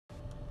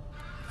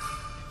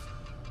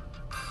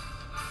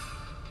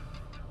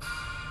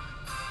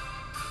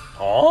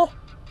Huh?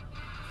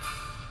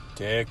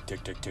 Tick,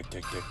 tick, tick, tick,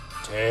 tick, tick,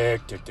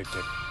 tick, tick, tick,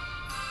 tick.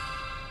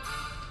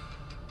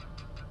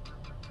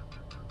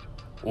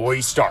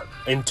 We start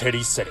in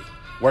Titty City,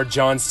 where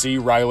John C.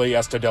 Riley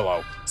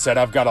Estadillo said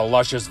I've got a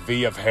luscious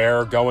V of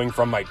hair going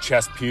from my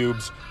chest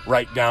pubes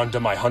right down to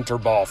my Hunter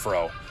ball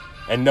fro,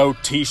 and no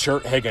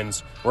T-shirt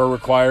Higgins were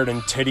required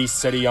in Titty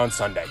City on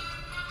Sunday.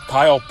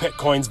 Kyle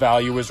Pitcoin's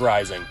value is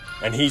rising,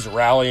 and he's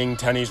rallying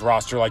Tenny's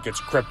roster like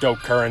it's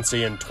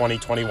cryptocurrency in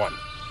 2021.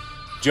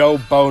 Joe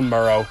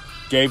Bonemurrow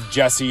gave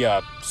Jesse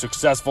a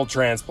successful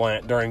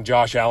transplant during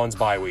Josh Allen's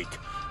bye week,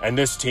 and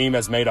this team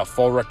has made a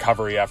full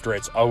recovery after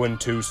its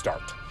 0-2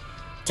 start.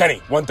 Tenny,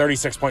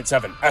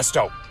 136.7.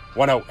 Esto,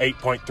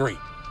 108.3.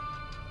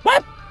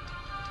 What?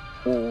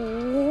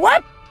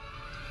 What?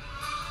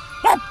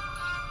 What?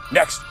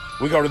 Next,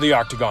 we go to the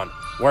Octagon,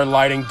 where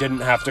Lighting didn't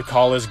have to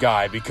call his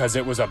guy because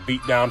it was a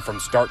beatdown from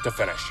start to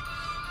finish.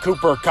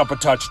 Cooper, cup of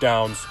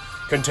touchdowns,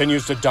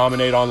 continues to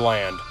dominate on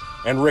land,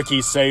 and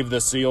Ricky saved the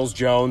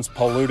Seals-Jones,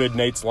 polluted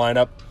Nate's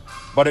lineup,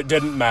 but it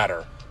didn't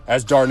matter,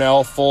 as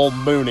Darnell Full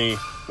Mooney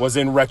was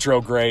in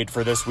retrograde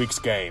for this week's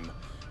game.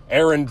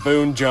 Aaron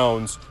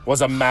Boone-Jones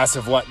was a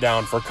massive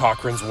letdown for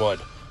Cochran's Wood,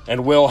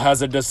 and Will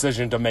has a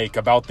decision to make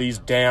about these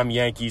damn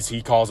Yankees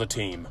he calls a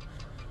team.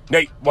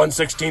 Nate,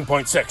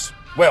 116.6.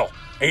 Will,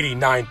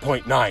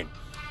 89.9.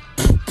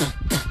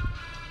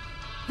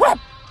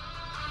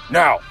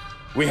 Now,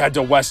 we head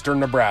to western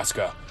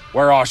Nebraska,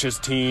 where Osh's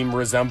team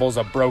resembles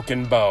a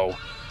broken bow,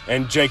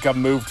 and Jacob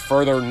moved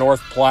further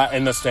North Platte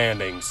in the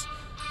standings.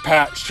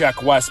 Pat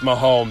Sheck West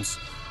Mahomes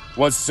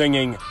was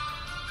singing,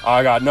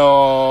 I got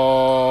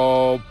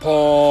no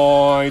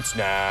points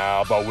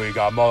now, but we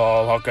got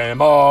Mo Huck and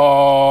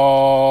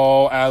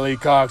Mo, Allie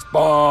Cox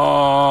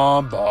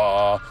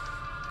Bomba.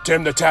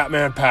 Tim the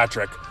Tapman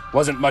Patrick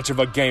wasn't much of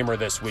a gamer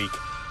this week,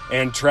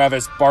 and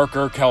Travis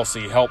Barker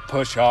Kelsey helped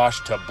push Osh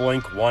to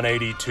blink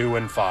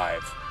 182.5.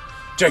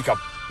 Jacob,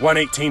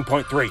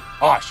 118.3.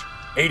 Osh,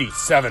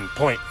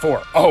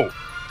 87.4. Oh,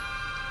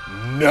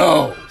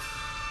 no.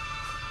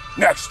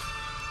 Next,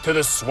 to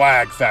the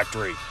Swag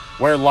Factory,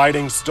 where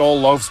Lighting stole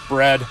loaf's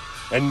bread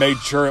and made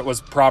sure it was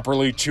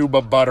properly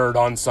Chuba buttered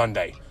on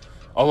Sunday.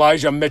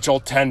 Elijah Mitchell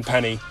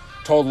Tenpenny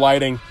told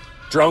Lighting,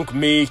 drunk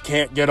me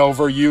can't get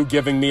over you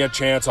giving me a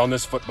chance on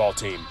this football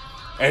team.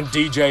 And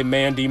DJ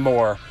Mandy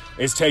Moore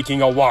is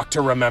taking a walk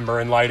to remember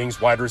in Lighting's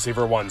wide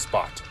receiver 1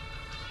 spot.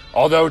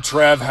 Although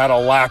Trev had a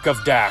lack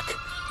of Dak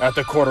at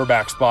the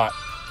quarterback spot,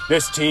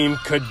 this team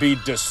could be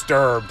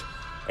disturbed,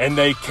 and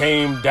they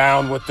came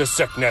down with the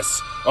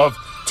sickness of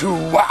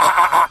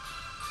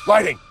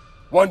Lighting,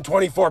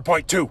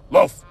 124.2.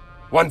 Loaf,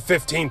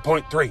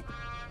 115.3.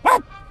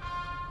 Whap!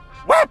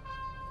 Whap!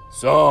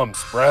 Some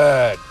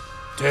spread.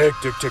 Tick,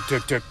 tick, tick,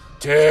 tick, tick,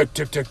 tick,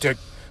 tick, tick, tick.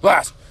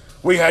 Last,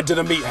 we head to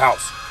the meat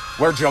house,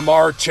 where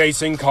Jamar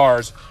chasing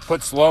cars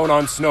put Sloan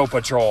on snow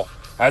patrol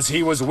as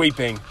he was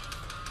weeping.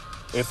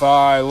 If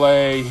I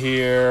lay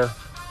here,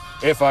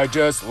 if I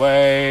just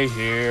lay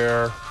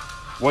here,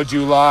 would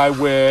you lie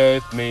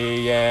with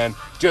me and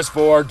just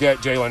forget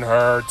Jalen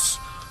Hurts?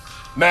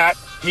 Matt,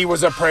 he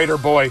was a Prater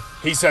boy.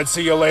 He said,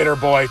 see you later,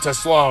 boy, to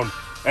Sloan.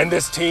 And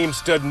this team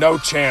stood no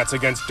chance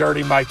against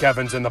dirty Mike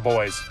Evans and the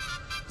boys.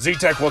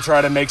 Z-Tech will try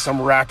to make some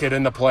racket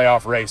in the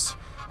playoff race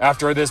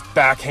after this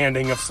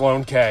backhanding of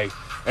Sloan K,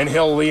 and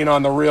he'll lean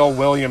on the real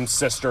Williams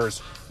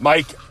sisters,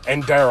 Mike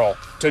and Daryl,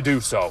 to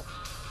do so.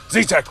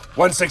 Z-Tech,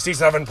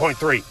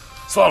 167.3.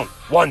 Sloan,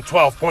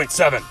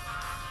 112.7.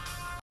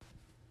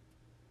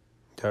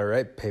 All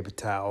right, paper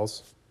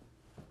towels.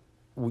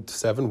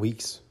 7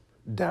 weeks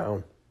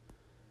down.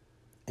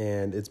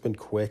 And it's been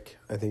quick.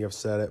 I think I've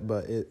said it,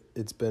 but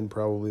it's been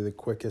probably the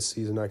quickest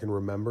season I can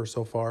remember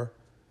so far.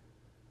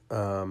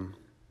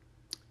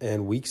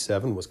 And week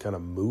 7 was kind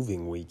of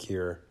moving week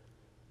here.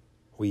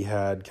 We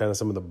had kind of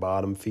some of the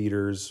bottom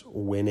feeders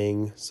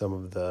winning, some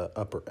of the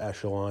upper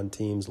echelon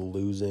teams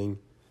losing.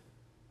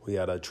 We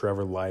had a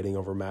Trevor Lighting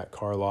over Matt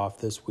Karloff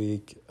this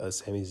week, a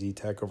Sammy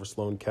Z-Tech over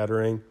Sloan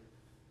Kettering.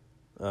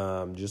 It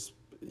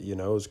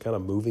was kind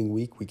of moving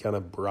week. We kind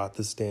of brought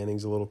the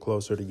standings a little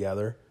closer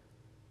together,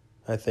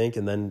 I think.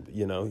 And then,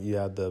 you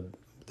had the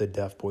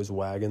Deaf Boys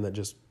wagon that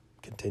just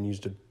continues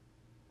to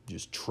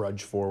just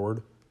trudge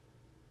forward.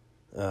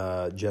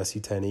 Jesse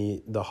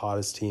Tenney, the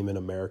hottest team in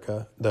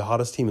America, the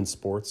hottest team in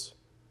sports,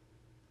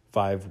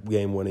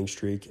 5-game winning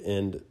streak.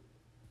 And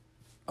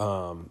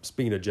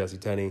speaking of Jesse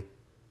Tenney,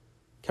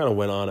 kind of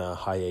went on a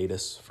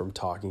hiatus from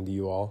talking to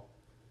you all.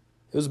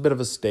 It was a bit of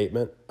a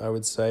statement, I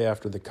would say,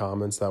 after the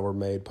comments that were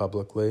made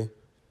publicly,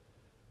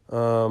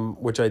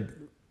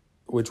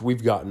 which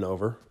we've gotten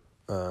over.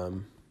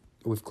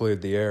 We've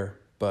cleared the air,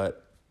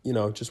 but,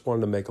 just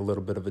wanted to make a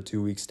little bit of a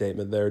 2-week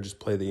statement there, just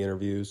play the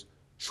interviews,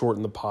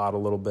 shorten the pod a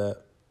little bit.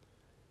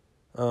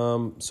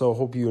 So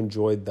hope you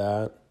enjoyed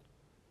that.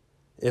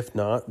 If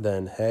not,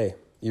 then, hey,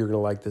 you're going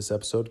to like this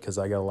episode because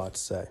I got a lot to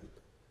say.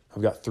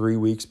 I've got 3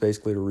 weeks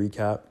basically to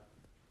recap,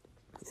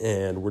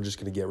 and we're just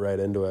going to get right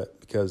into it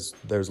because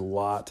there's a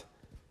lot.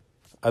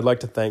 I'd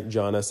like to thank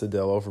John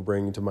Estadillo for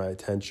bringing to my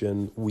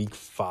attention week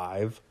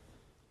 5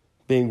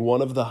 being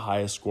one of the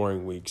highest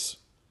scoring weeks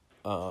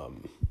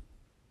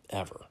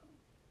ever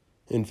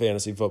in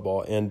fantasy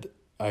football. And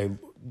I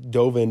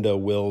dove into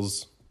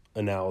Will's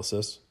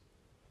analysis,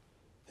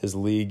 his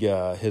league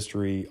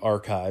history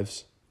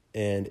archives,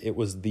 and it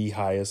was the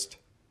highest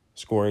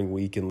scoring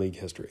week in league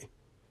history.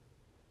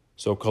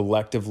 So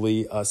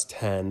collectively, us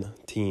 10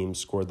 teams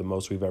scored the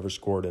most we've ever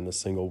scored in a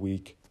single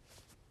week.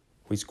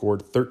 We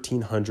scored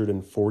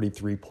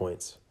 1,343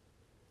 points.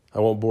 I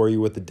won't bore you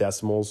with the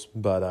decimals,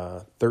 but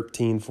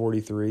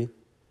 1,343.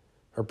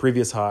 Our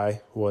previous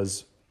high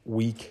was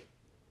week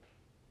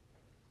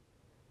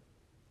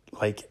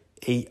like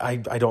 8. I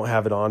don't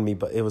have it on me,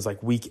 but it was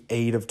like week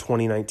 8 of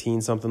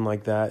 2019, something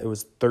like that. It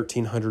was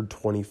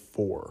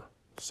 1,324.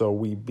 So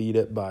we beat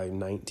it by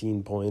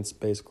 19 points,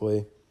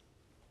 basically.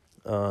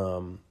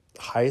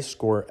 Highest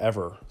score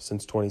ever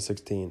since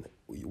 2016.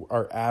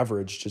 Our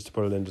average, just to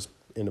put it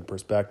into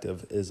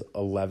perspective, is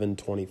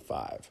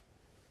 1125.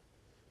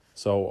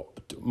 So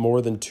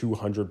more than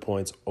 200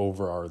 points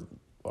over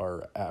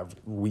our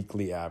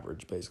weekly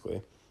average,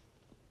 basically.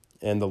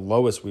 And the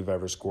lowest we've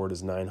ever scored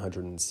is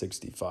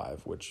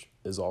 965, which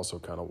is also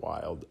kind of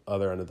wild.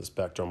 Other end of the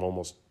spectrum,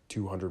 almost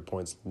 200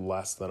 points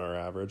less than our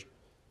average.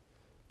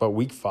 But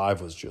week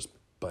 5 was just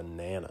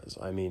bananas.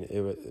 I mean,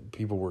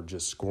 people were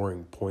just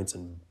scoring points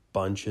in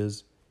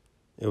bunches.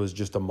 It was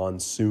just a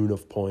monsoon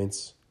of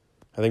points.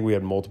 I think we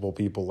had multiple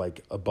people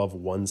like above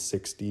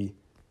 160.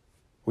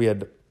 We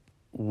had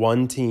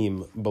one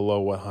team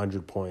below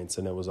 100 points,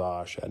 and it was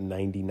Osh at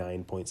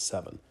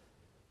 99.7.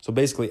 So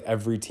basically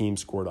every team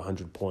scored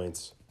 100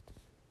 points,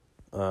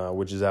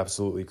 which is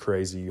absolutely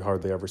crazy. You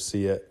hardly ever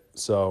see it.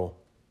 So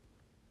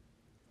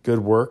good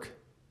work.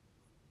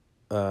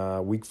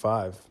 Week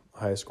 5,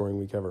 highest scoring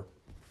week ever.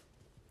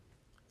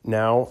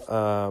 Now,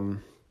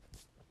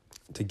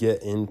 to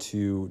get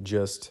into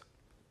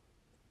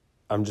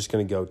I'm just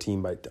going to go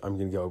team by, I'm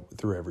going to go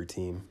through every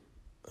team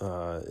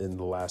in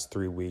the last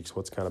 3 weeks,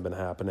 what's kind of been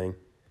happening.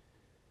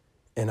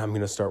 And I'm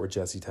going to start with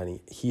Jesse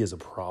Tenney. He is a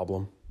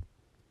problem.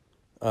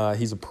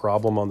 He's a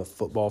problem on the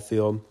football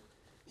field.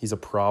 He's a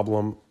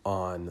problem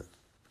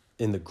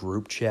in the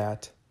group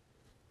chat.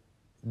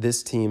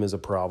 This team is a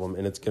problem,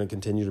 and it's going to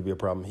continue to be a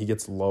problem. He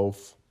gets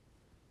Loaf,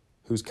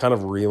 who's kind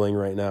of reeling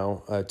right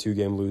now, a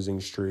 2-game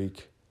losing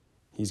streak.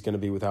 He's going to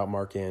be without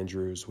Mark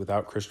Andrews,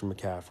 without Christian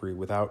McCaffrey,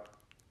 without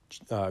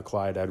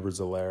Clyde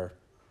Edwards-Helaire.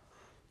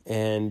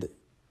 And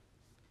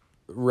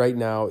right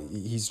now,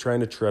 he's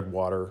trying to tread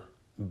water,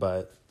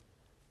 but,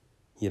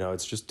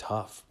 it's just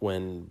tough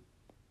when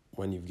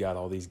you've got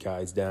all these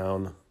guys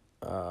down.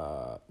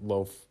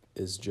 Loaf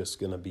is just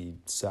going to be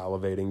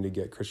salivating to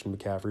get Christian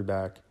McCaffrey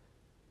back.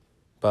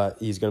 But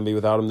he's going to be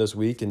without him this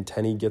week, and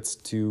Tenney gets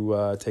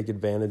to take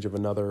advantage of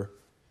another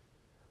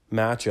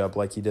matchup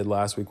like he did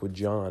last week with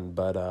John.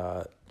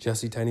 But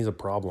Jesse Tenney's a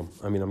problem.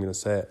 I mean, I'm going to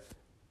say it.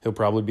 He'll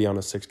probably be on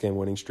a 6-game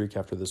winning streak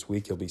after this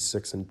week. He'll be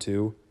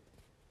 6-2.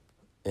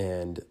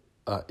 And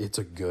it's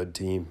a good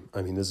team.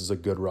 I mean, this is a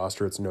good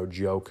roster. It's no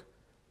joke.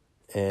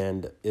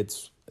 And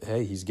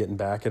he's getting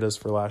back at us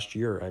for last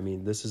year. I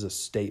mean, this is a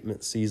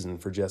statement season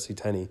for Jesse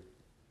Tenney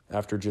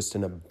after just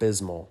an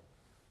abysmal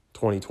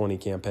 2020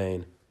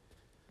 campaign.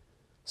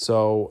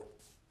 So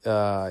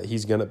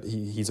he's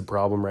a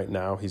problem right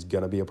now. He's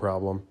going to be a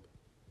problem.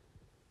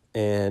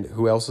 And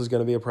who else is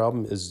going to be a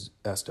problem is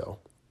Esto.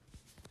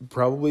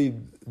 Probably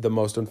the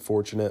most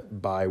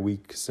unfortunate bye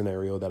week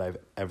scenario that I've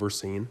ever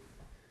seen.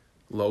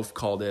 Loaf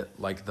called it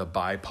like the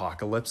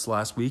bye-pocalypse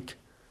last week.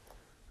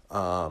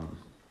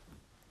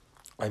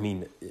 I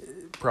mean,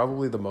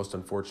 probably the most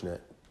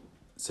unfortunate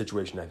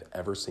situation I've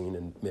ever seen,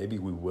 and maybe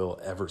we will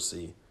ever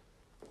see.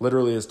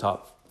 Literally his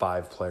top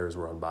 5 players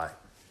were on bye.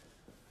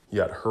 You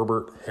got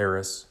Herbert,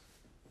 Harris,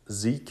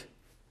 Zeke,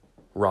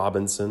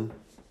 Robinson,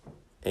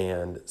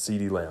 and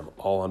CeeDee Lamb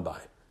all on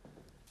bye.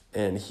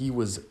 And he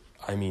was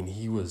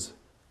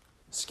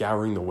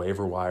scouring the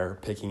waiver wire,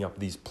 picking up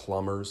these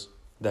plumbers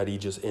that he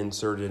just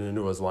inserted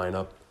into his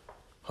lineup.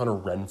 Hunter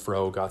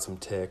Renfrow got some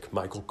tick.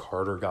 Michael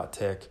Carter got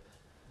tick.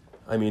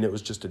 I mean, it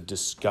was just a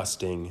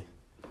disgusting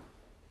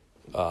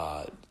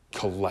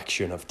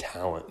collection of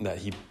talent that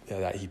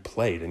he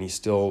played, and he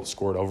still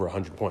scored over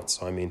 100 points.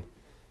 So, I mean,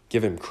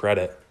 give him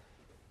credit.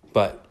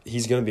 But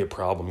he's going to be a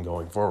problem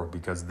going forward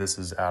because this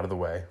is out of the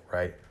way,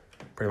 right?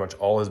 Pretty much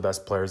all his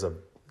best players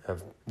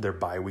have their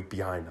bye week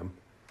behind them.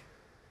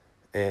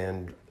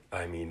 And,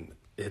 I mean,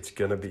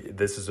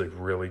 this is a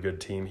really good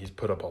team. He's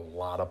put up a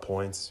lot of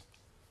points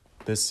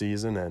this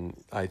season,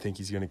 and I think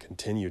he's going to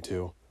continue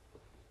to,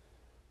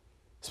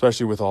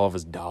 especially with all of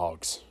his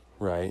dogs,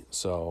 right?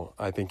 So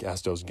I think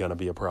Esto's going to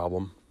be a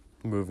problem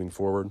moving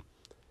forward.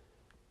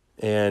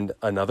 And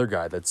another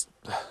guy that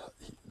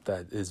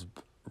is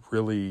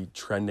really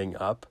trending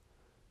up,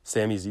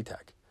 Sammy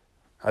Zetek.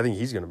 I think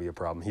he's going to be a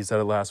problem. He said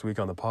it last week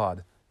on the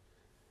pod.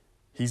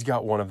 He's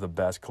got one of the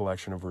best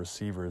collection of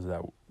receivers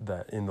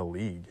that in the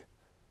league.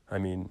 I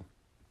mean,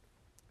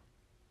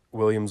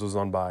 Williams was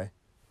on bye.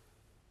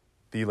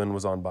 Thielen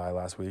was on bye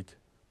last week.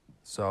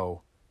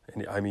 So,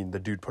 and I mean, the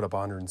dude put up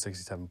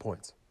 167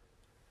 points.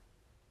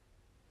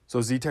 So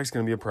Z-Tech's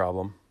going to be a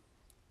problem.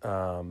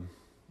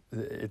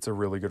 It's a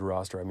really good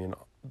roster. I mean,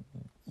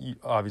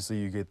 obviously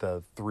you get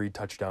the 3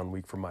 touchdown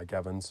week from Mike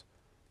Evans.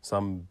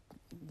 Some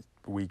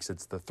weeks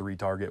it's the 3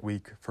 target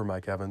week for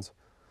Mike Evans.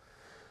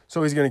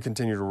 So he's going to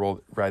continue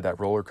to ride that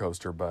roller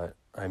coaster. But,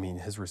 I mean,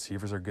 his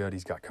receivers are good.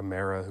 He's got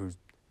Kamara, who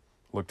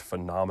looked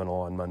phenomenal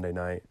on Monday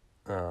night.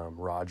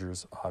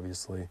 Rodgers,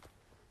 obviously,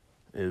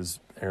 is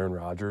Aaron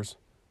Rodgers.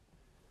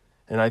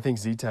 And I think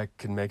Z-Tech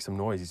can make some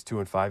noise. He's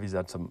 2-5. He's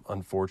had some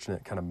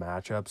unfortunate kind of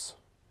matchups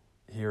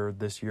here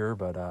this year,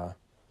 but I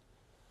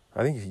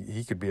think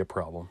he could be a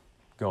problem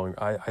going.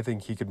 I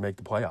think he could make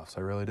the playoffs.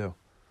 I really do.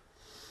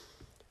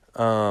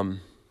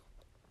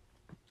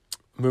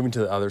 Moving to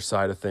the other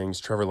side of things,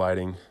 Trevor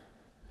Lighting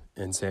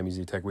and Sammy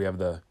Z-Tech. We have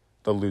the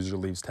loser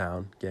leaves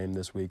town game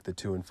this week, the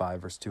 2-5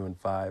 versus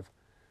 2-5.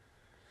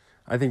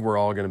 I think we're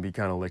all going to be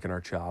kind of licking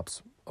our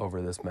chops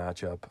over this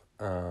matchup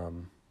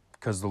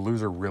because the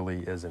loser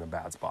really is in a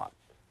bad spot.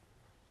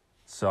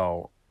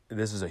 So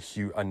this is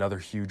another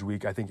huge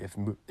week. I think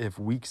if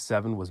week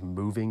 7 was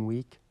moving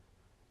week,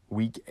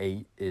 week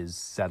 8 is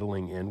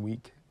settling in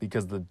week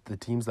because the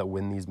teams that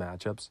win these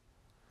matchups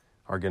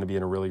are going to be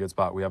in a really good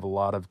spot. We have a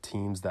lot of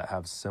teams that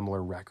have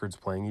similar records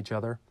playing each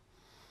other.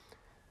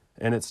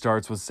 And it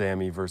starts with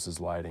Sammy versus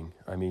Lighting.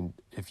 I mean,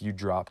 if you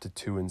drop to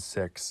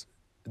 2-6,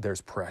 there's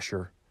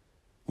pressure.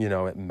 You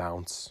know, it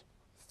mounts.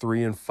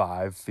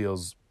 3-5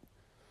 feels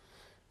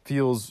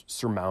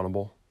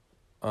surmountable.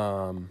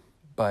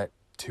 But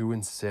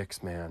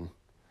 2-6, man,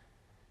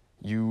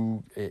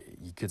 you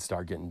could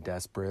start getting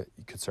desperate.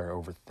 You could start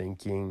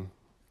overthinking.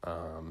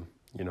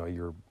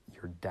 You're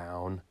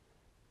down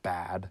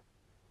bad.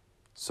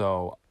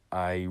 So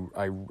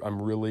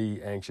I'm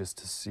really anxious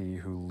to see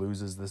who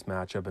loses this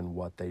matchup and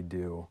what they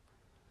do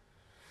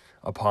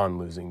upon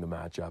losing the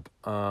matchup.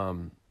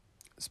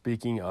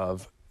 Speaking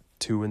of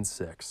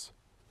 2-6,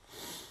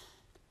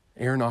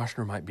 Aaron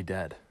Oshner might be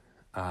dead.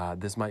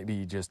 This might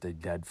be just a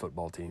dead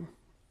football team.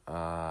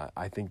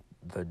 I think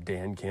the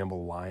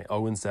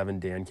 0-7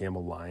 Dan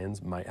Campbell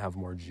Lions might have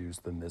more juice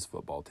than this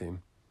football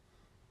team.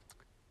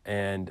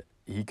 And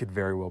he could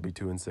very well be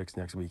 2-6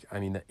 next week. I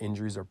mean, the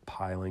injuries are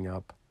piling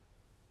up.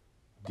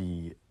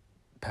 The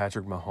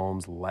Patrick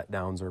Mahomes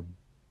letdowns are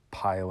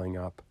piling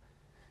up.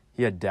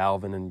 He had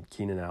Dalvin and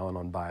Keenan Allen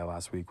on bye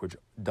last week, which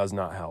does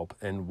not help.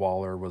 And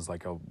Waller was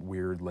like a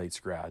weird late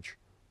scratch.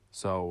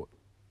 So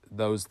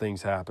those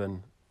things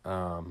happen.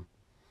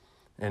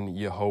 And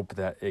you hope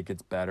that it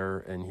gets better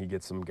and he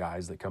gets some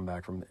guys that come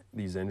back from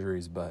these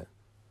injuries. But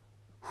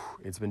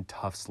it's been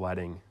tough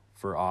sledding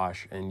for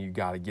Osh, and you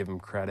got to give him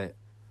credit.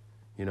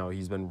 You know,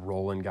 he's been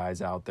rolling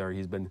guys out there.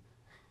 He's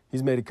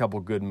made a couple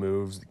good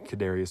moves,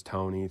 Kadarius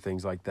Toney,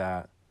 things like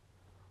that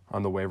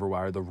on the waiver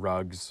wire. The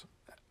Ruggs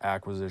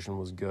acquisition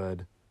was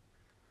good.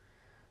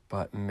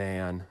 But,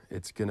 man,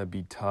 it's going to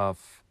be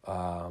tough.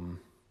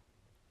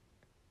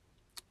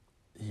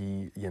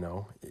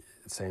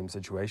 Same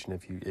situation.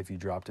 If you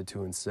drop to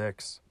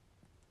 2-6,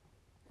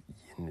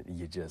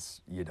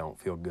 you don't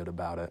feel good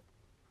about it.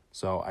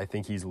 So I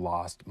think he's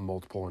lost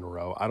multiple in a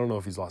row. I don't know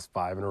if he's lost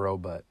 5 in a row,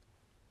 but,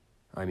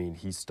 I mean,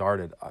 he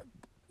started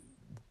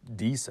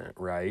decent,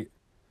 right?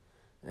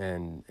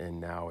 And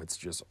now it's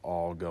just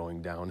all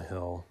going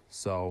downhill.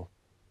 So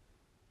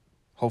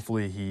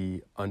hopefully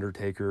he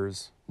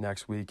Undertakers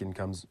next week and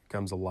comes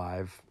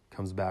alive,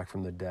 comes back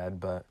from the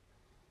dead. But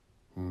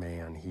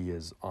man, he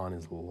is on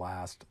his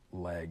last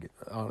leg,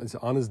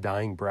 on his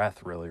dying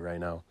breath, really, right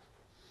now.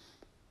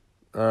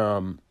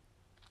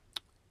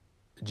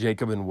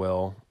 Jacob and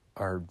Will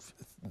are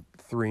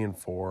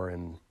 3-4,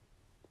 and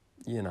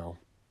you know,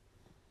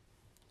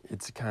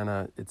 it's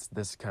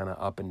this kind of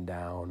up and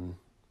down,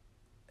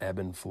 ebb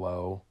and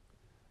flow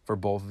for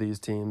both of these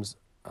teams.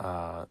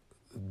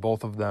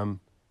 Both of them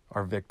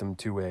are victim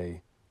to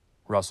a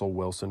Russell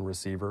Wilson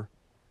receiver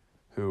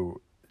who,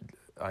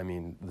 I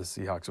mean, the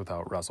Seahawks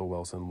without Russell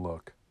Wilson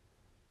look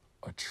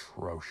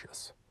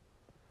atrocious.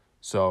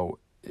 So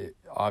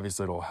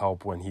obviously it'll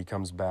help when he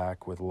comes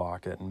back with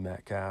Lockett and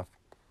Metcalf.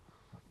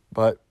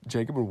 But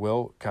Jacob and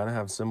Will kind of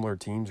have similar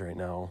teams right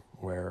now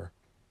where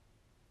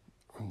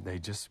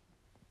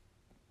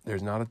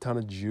there's not a ton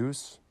of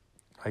juice,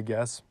 I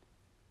guess.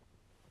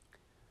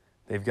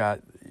 They've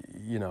got,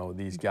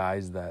 these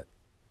guys that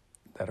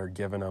are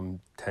giving them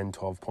 10,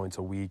 12 points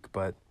a week,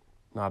 but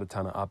not a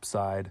ton of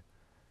upside.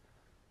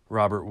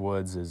 Robert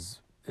Woods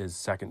is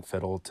second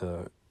fiddle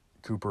to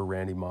Cooper,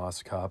 Randy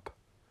Moss, Cup.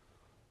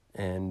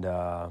 And,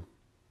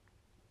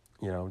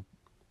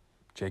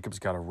 Jacob's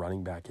got a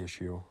running back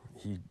issue.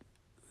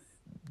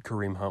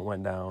 Kareem Hunt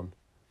went down,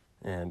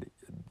 and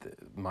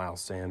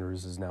Miles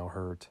Sanders is now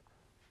hurt.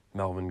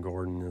 Melvin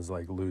Gordon is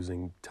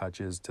losing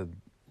touches to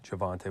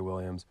Javonte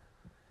Williams.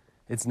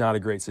 It's not a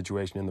great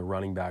situation in the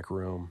running back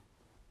room.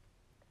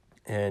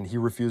 And he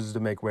refuses to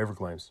make waiver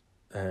claims.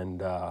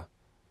 And I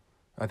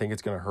think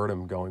it's going to hurt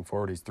him going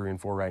forward. He's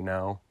 3-4 right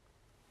now.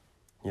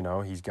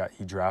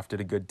 He drafted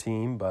a good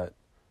team, but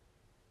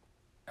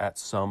at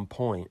some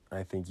point,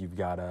 I think you've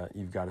got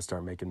to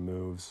start making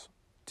moves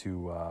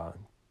to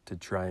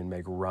try and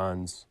make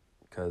runs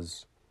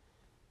because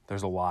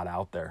there's a lot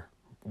out there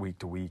week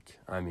to week.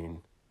 I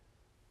mean,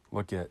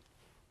 look at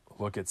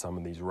some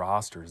of these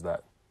rosters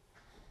that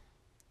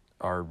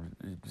are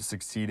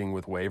succeeding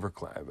with waiver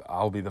claim.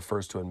 I'll be the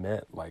first to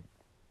admit, like,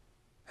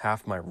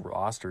 half my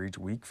roster each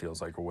week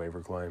feels like a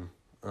waiver claim.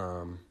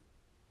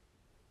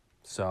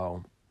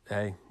 So,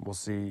 hey, we'll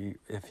see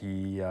if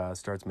he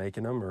starts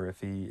making them, or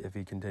if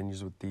he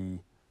continues with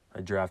I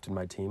drafted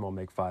my team, I'll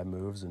make 5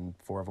 moves, and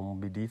 4 of them will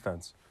be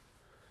defense.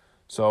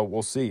 So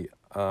we'll see.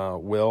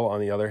 Will,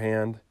 on the other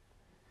hand,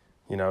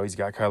 he's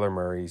got Kyler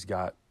Murray, he's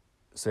got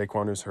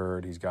Saquon who's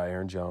hurt, he's got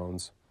Aaron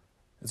Jones.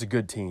 It's a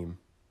good team.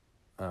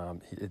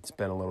 It's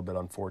been a little bit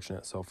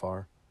unfortunate so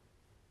far.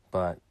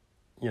 But,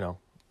 if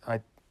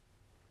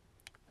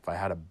I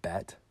had a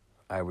bet,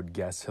 I would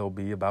guess he'll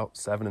be about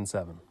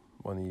 7-7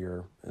 when the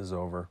year is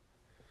over.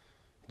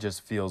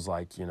 Just feels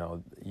like,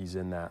 he's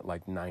in that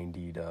like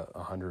 90 to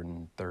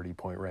 130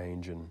 point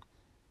range, and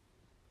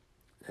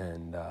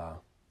I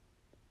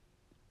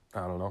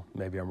don't know,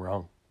 maybe I'm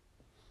wrong.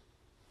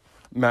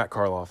 Matt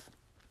Karloff,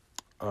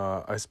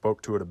 I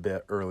spoke to it a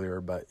bit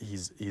earlier, but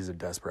he's a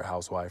desperate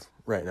housewife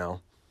right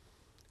now.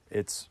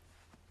 It's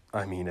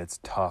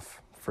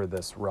tough for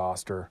this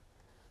roster.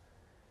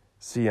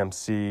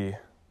 CMC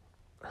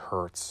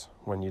hurts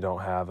when you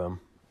don't have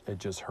him. It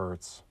just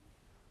hurts.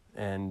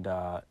 And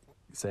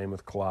same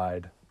with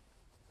Clyde.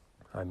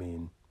 I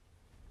mean,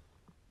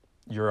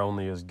 you're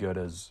only as good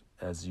as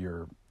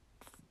your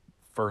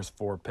first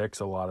 4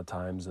 picks a lot of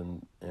times,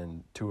 and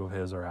 2 of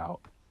his are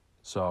out.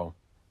 So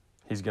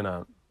he's going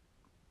to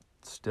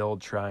still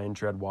try and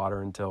tread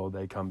water until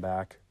they come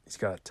back. He's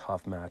got a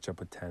tough matchup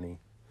with Tenney.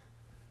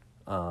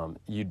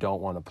 You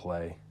don't want to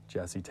play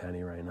Jesse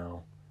Tenney right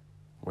now,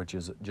 which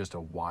is just a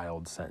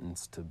wild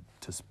sentence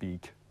to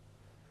speak,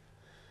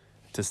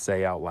 to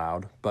say out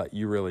loud, but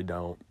you really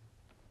don't.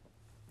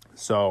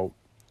 So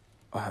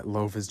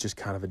Loaf is just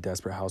kind of a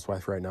desperate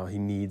housewife right now. He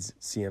needs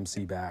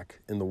CMC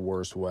back in the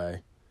worst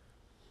way.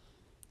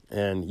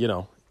 And,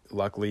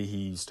 luckily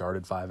he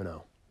started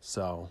 5-0.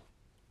 So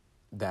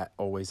that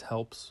always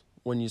helps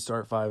when you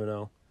start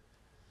 5-0.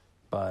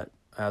 But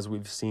as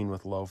we've seen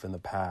with Loaf in the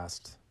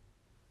past,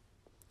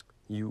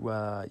 you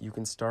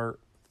can start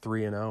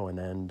 3-0 and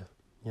end,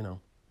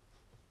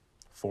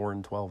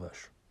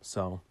 4-12-ish.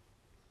 So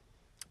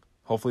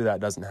hopefully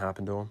that doesn't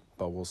happen to him,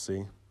 but we'll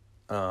see.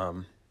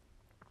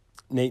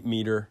 Nate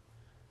Meter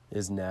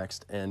is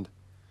next, and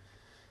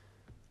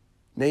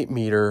Nate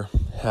Meter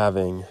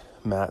having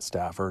Matt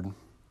Stafford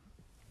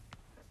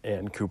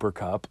and Cooper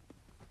Kupp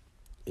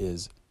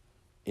is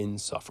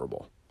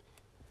insufferable.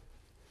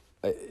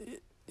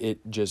 It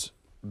just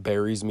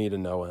buries me to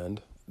no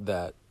end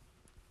that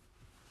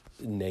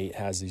Nate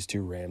has these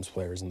 2 Rams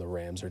players, and the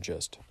Rams are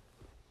just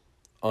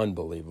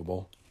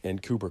unbelievable,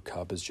 and Cooper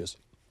Kupp is just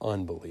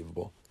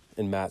unbelievable,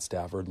 and Matt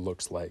Stafford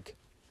looks like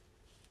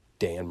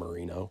Dan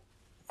Marino.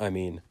 I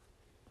mean,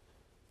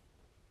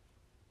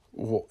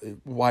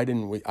 why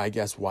didn't we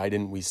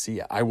see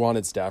it? I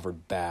wanted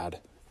Stafford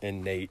bad,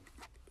 and Nate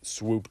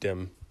swooped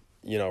him,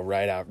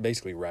 right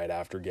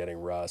after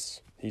getting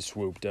Russ. He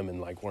swooped him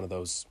in like one of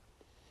those,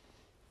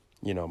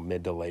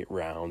 mid to late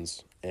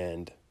rounds,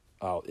 and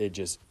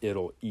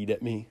it'll eat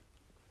at me.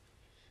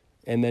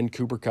 And then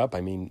Cooper Kupp,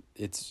 I mean,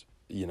 it's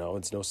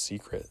no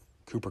secret.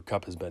 Cooper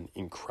Kupp has been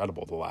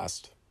incredible the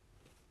last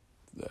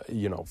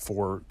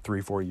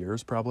 3-4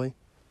 years probably.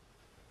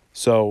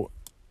 So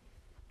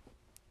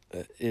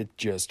it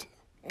just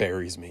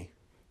buries me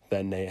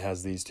that Nate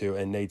has these 2,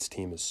 and Nate's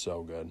team is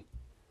so good.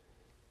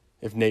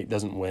 If Nate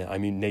doesn't win, I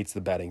mean, Nate's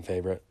the betting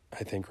favorite,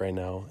 I think, right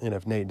now. And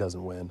if Nate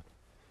doesn't win,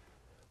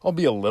 I'll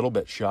be a little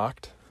bit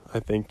shocked,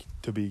 I think,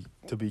 to be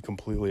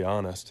completely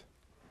honest.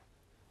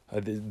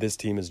 This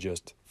team is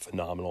just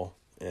phenomenal,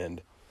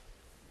 and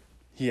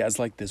he has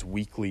like this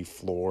weekly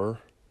floor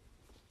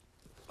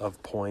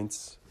of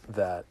points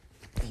that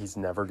he's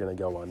never going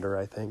to go under,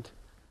 I think,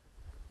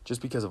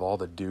 just because of all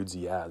the dudes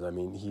he has. I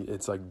mean,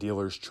 it's like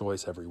dealer's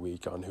choice every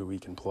week on who he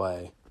can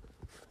play.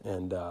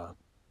 And,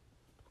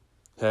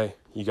 hey,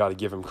 you got to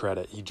give him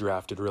credit. He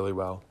drafted really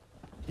well.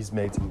 He's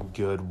made some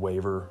good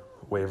waiver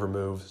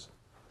moves.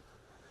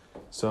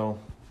 So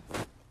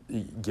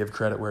give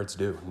credit where it's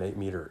due. Nate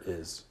Meter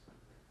is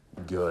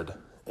good,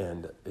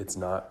 and it's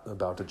not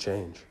about to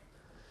change.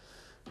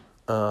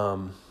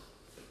 The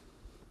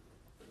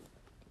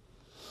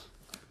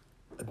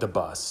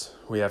bus.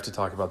 We have to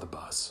talk about the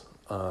bus.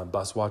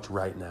 Bus watch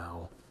right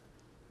now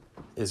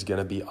is going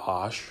to be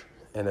Osh,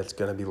 and it's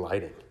going to be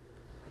lighting.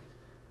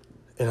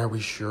 And are we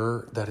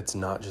sure that it's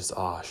not just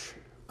Osh?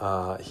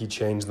 He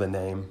changed the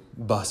name,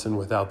 Bussin'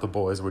 Without the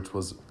Boys, which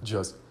was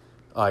just,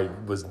 I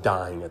was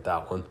dying at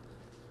that one.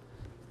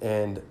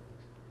 And,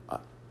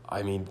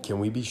 I mean, can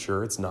we be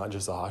sure it's not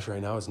just Osh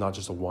right now? It's not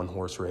just a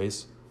one-horse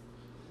race?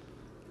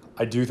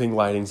 I do think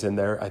lighting's in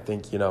there. I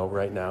think,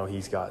 right now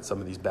he's got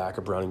some of these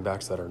backup running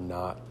backs that are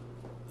not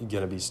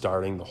going to be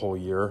starting the whole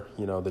year,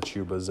 the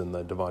Chubas and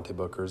the Devontae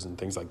Bookers and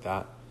things like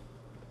that.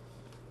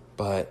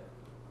 But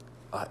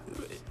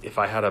if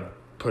I had to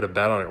put a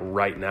bet on it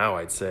right now,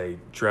 I'd say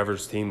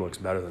Trevor's team looks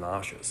better than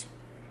Osh's.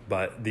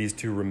 But these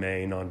two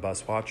remain on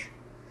bus watch.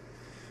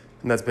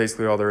 And that's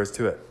basically all there is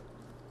to it.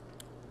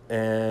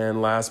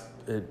 And last,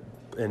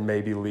 and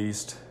maybe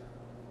least,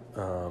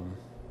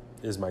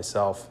 is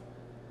myself.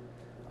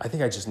 I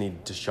think I just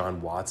need Deshaun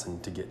Watson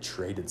to get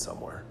traded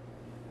somewhere.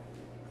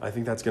 I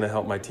think that's going to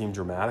help my team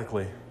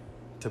dramatically,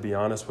 to be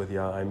honest with you.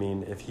 I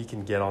mean, if he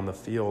can get on the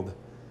field,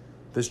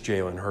 this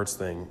Jalen Hurts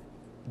thing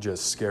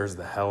just scares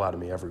the hell out of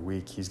me every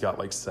week. He's got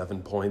like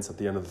 7 points at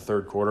the end of the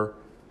third quarter,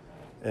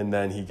 and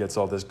then he gets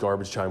all this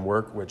garbage time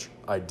work, which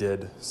I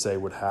did say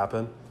would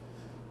happen.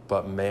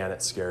 But, man,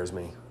 it scares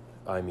me.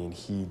 I mean,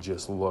 he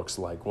just looks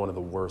like one of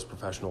the worst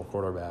professional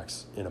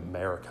quarterbacks in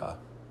America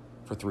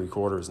for 3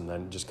 quarters and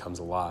then just comes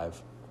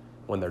alive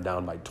when they're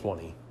down by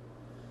 20.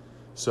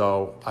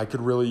 So I could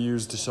really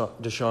use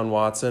Deshaun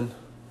Watson.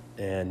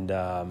 And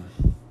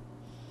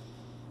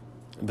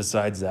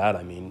besides that,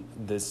 I mean,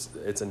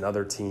 it's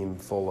another team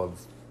full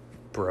of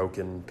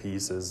broken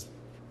pieces.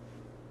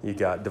 You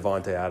got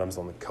Devontae Adams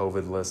on the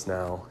COVID list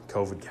now,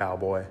 COVID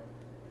cowboy.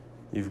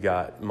 You've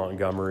got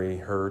Montgomery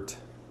hurt.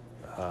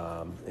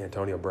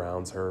 Antonio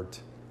Brown's hurt.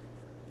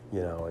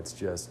 You know,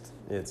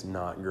 it's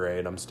not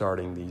great. I'm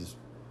starting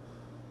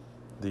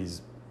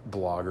these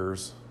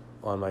bloggers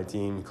on my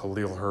team,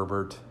 Khalil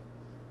Herbert,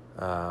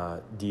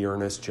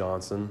 Dearness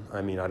Johnson.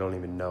 I mean, I don't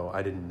even know.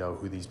 I didn't know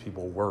who these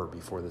people were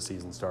before the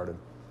season started.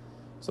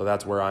 So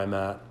that's where I'm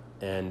at.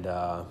 And,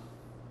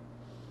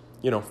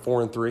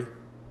 4-3.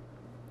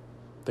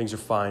 Things are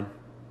fine.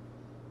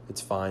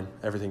 It's fine.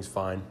 Everything's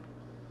fine.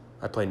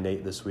 I play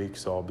Nate this week,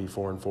 so I'll be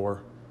 4-4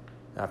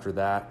 after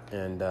that.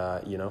 And,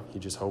 you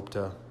just hope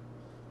to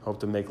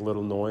make a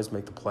little noise,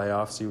 make the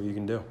playoffs, see what you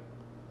can do.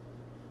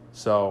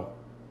 So,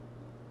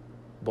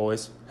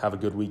 boys, have a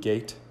good week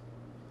 8.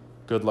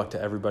 Good luck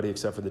to everybody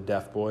except for the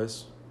Deaf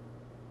Boys,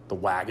 the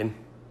Wagon.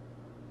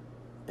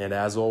 And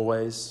as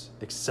always,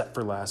 except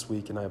for last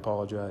week, and I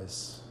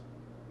apologize,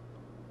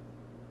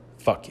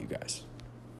 fuck you guys.